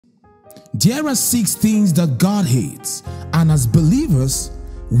There are 6 things that God hates, and as believers,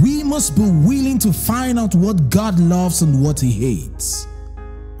 we must be willing to find out what God loves and what He hates.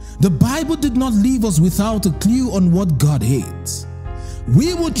 The Bible did not leave us without a clue on what God hates.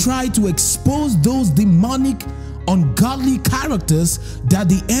 We will try to expose those demonic, ungodly characters that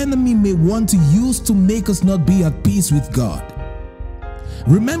the enemy may want to use to make us not be at peace with God.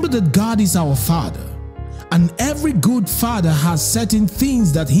 Remember that God is our Father, and every good father has certain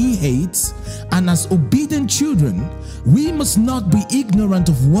things that he hates, and as obedient children, we must not be ignorant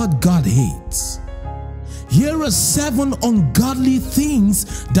of what God hates. Here are 7 ungodly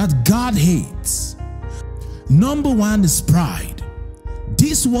things that God hates. Number 1 is pride.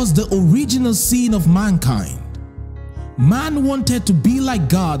 This was the original sin of mankind. Man wanted to be like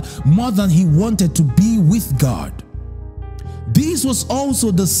God more than he wanted to be with God. This was also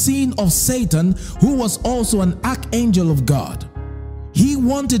the sin of Satan, who was also an archangel of God. He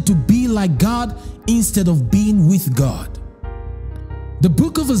wanted to be like God instead of being with God. The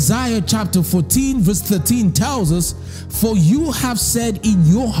book of Isaiah chapter 14 verse 13 tells us, "For you have said in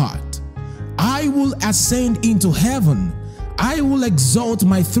your heart, I will ascend into heaven. I will exalt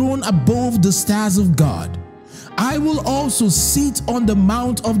my throne above the stars of God. I will also sit on the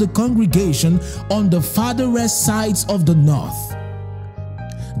mount of the congregation on the farthest sides of the north."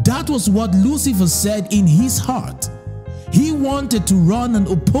 That was what Lucifer said in his heart. He wanted to run an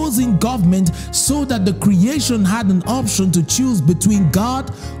opposing government so that the creation had an option to choose between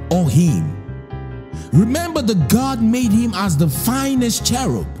God or him. Remember that God made him as the finest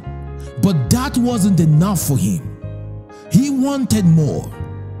cherub, but that wasn't enough for him. He wanted more.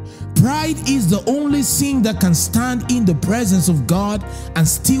 Pride is the only sin that can stand in the presence of God and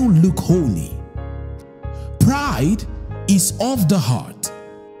still look holy. Pride is of the heart.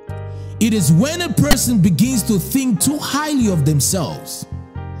 It is when a person begins to think too highly of themselves.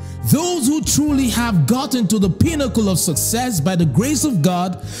 Those who truly have gotten to the pinnacle of success by the grace of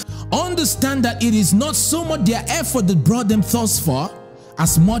God understand that it is not so much their effort that brought them thus far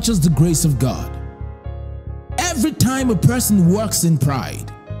as much as the grace of God. Every time a person works in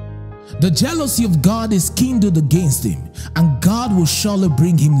pride, the jealousy of God is kindled against him, and God will surely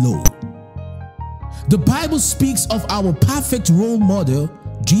bring him low. The Bible speaks of our perfect role model,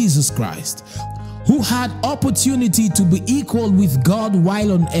 Jesus Christ, who had opportunity to be equal with God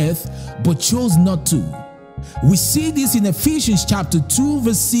while on earth, but chose not to. We see this in Ephesians chapter 2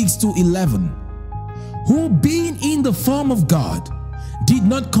 verse 6 to 11. Who being in the form of God, did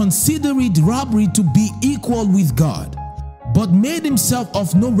not consider it robbery to be equal with God, but made himself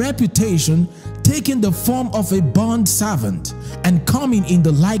of no reputation, taking the form of a bond servant, and coming in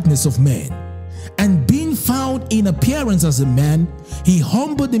the likeness of men. And being found in appearance as a man, he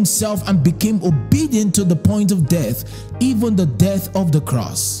humbled himself and became obedient to the point of death, even the death of the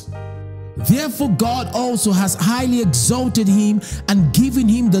cross. Therefore God also has highly exalted him and given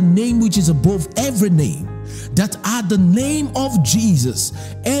him the name which is above every name, that at the name of Jesus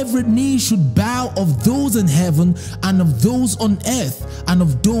every knee should bow, of those in heaven and of those on earth and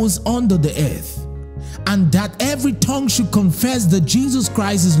of those under the earth, and that every tongue should confess that Jesus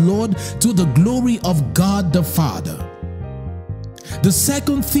Christ is Lord, to the glory of God the Father. The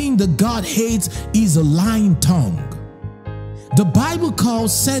second thing that God hates is a lying tongue. The Bible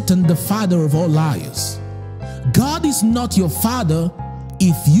calls Satan the father of all liars. God is not your father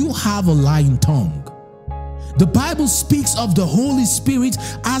if you have a lying tongue. The Bible speaks of the Holy Spirit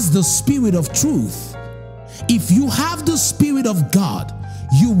as the Spirit of truth. If you have the Spirit of God,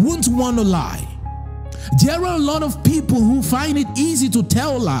 you won't want to lie. There are a lot of people who find it easy to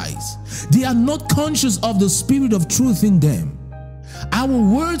tell lies. They are not conscious of the Spirit of truth in them. Our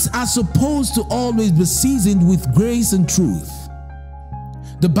words are supposed to always be seasoned with grace and truth.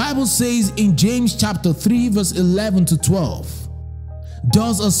 The Bible says in James chapter 3 verse 11 to 12,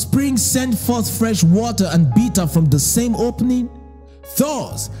 "Does a spring send forth fresh water and bitter from the same opening?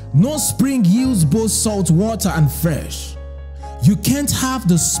 Thus, no spring yields both salt water and fresh." You can't have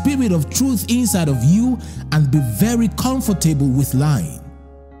the Spirit of truth inside of you and be very comfortable with lying.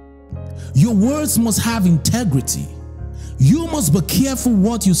 Your words must have integrity. You must be careful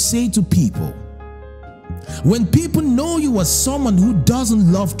what you say to people. When people know you as someone who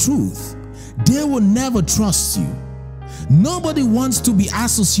doesn't love truth, they will never trust you. Nobody wants to be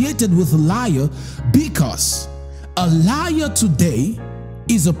associated with a liar, because a liar today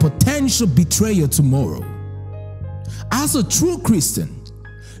is a potential betrayer tomorrow. As a true Christian,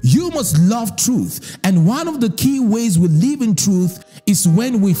 you must love truth, and one of the key ways we live in truth is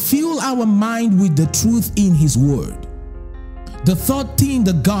when we fill our mind with the truth in His Word. The third thing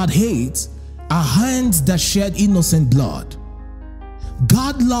that God hates are hands that shed innocent blood.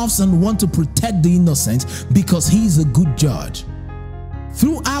 God loves and wants to protect the innocent because He is a good judge.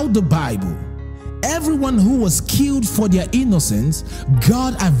 Throughout the Bible, everyone who was killed for their innocence,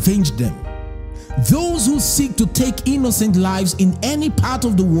 God avenged them. Those who seek to take innocent lives in any part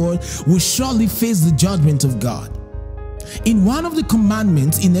of the world will surely face the judgment of God. In one of the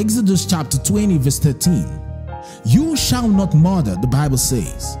commandments in Exodus chapter 20 verse 13, "You shall not murder," the Bible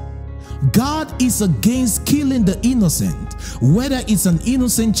says. God is against killing the innocent, whether it's an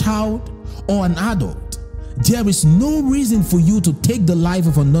innocent child or an adult. There is no reason for you to take the life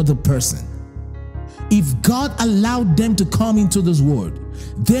of another person. If God allowed them to come into this world,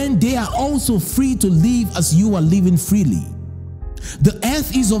 then they are also free to live as you are living freely. The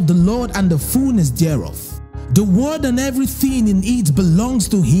earth is of the Lord and the fullness thereof. The world and everything in it belongs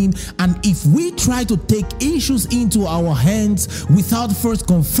to Him, and if we try to take issues into our hands without first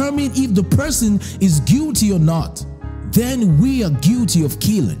confirming if the person is guilty or not, then we are guilty of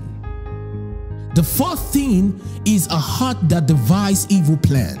killing. The fourth thing is a heart that devises evil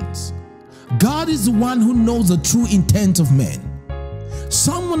plans. God is the one who knows the true intent of men.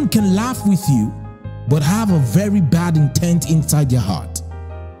 Someone can laugh with you, but have a very bad intent inside their heart.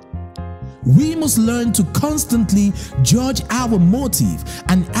 We must learn to constantly judge our motive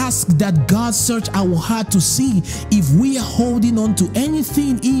and ask that God search our heart to see if we are holding on to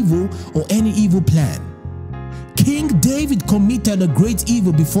anything evil or any evil plan. King David committed a great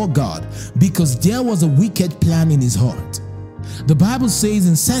evil before God because there was a wicked plan in his heart. The Bible says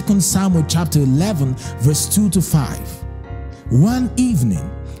in 2 Samuel chapter 11 verse 2 to 5, "One evening,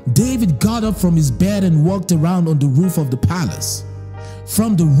 David got up from his bed and walked around on the roof of the palace.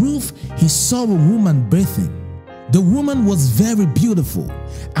 From the roof, he saw a woman bathing. The woman was very beautiful,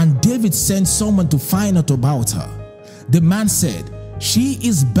 and David sent someone to find out about her. The man said, 'She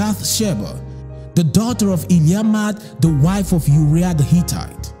is Bathsheba, the daughter of Eliamad, the wife of Uriah the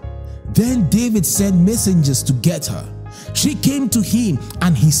Hittite.' Then David sent messengers to get her. She came to him,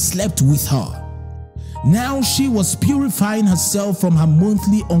 and he slept with her. Now she was purifying herself from her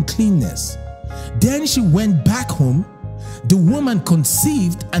monthly uncleanness. Then she went back home. The woman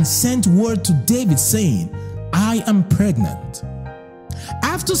conceived and sent word to David saying, 'I am pregnant.'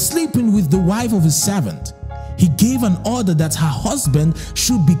 After sleeping with the wife of his servant, he gave an order that her husband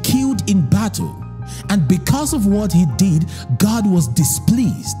should be killed in battle. And because of what he did, God was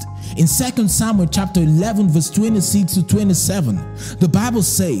displeased. In 2 Samuel chapter 11 verse 26 to 27, the Bible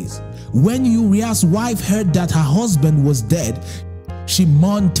says, "When Uriah's wife heard that her husband was dead, she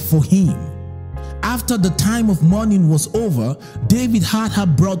mourned for him. After the time of mourning was over, David had her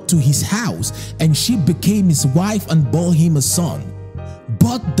brought to his house, and she became his wife and bore him a son.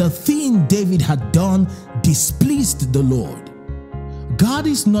 But the thing David had done displeased the Lord." God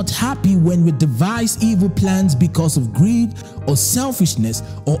is not happy when we devise evil plans because of greed or selfishness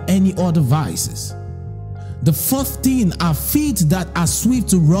or any other vices. The fourth thing are feet that are swift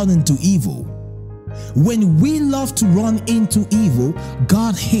to run into evil. When we love to run into evil,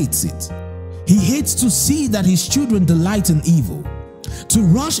 God hates it. He hates to see that His children delight in evil. To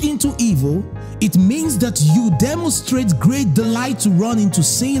rush into evil, it means that you demonstrate great delight to run into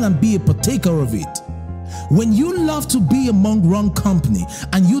sin and be a partaker of it. When you love to be among wrong company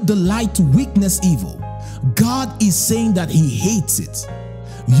and you delight to witness evil, God is saying that He hates it.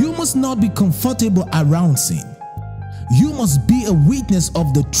 You must not be comfortable around sin. You must be a witness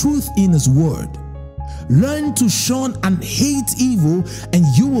of the truth in His word. Learn to shun and hate evil, and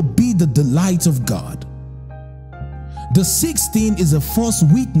you will be the delight of God. The sixth thing is a false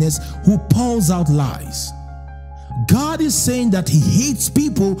witness who pours out lies. God is saying that He hates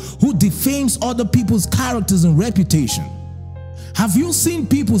people who defames other people's characters and reputation. Have you seen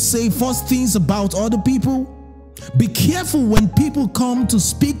people say false things about other people? Be careful when people come to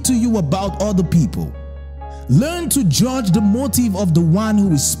speak to you about other people. Learn to judge the motive of the one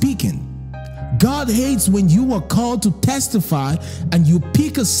who is speaking. God hates when you are called to testify and you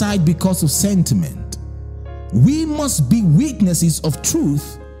pick a side because of sentiment. We must be witnesses of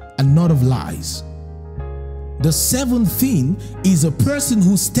truth and not of lies. The seventh thing is a person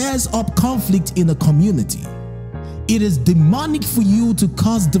who stirs up conflict in a community. It is demonic for you to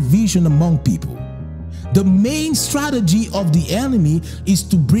cause division among people. The main strategy of the enemy is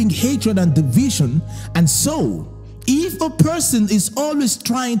to bring hatred and division, and so if a person is always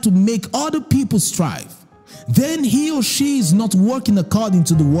trying to make other people strive, then he or she is not working according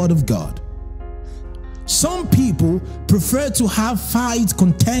to the word of God. Some people prefer to have fights,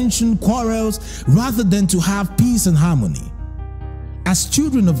 contention, quarrels, rather than to have peace and harmony. As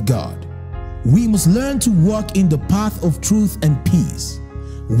children of God, we must learn to walk in the path of truth and peace.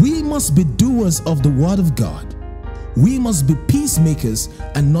 We must be doers of the word of God. we must be peacemakers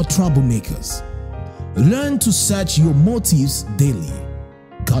and not troublemakers. Learn to search your motives daily.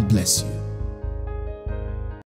 God bless you.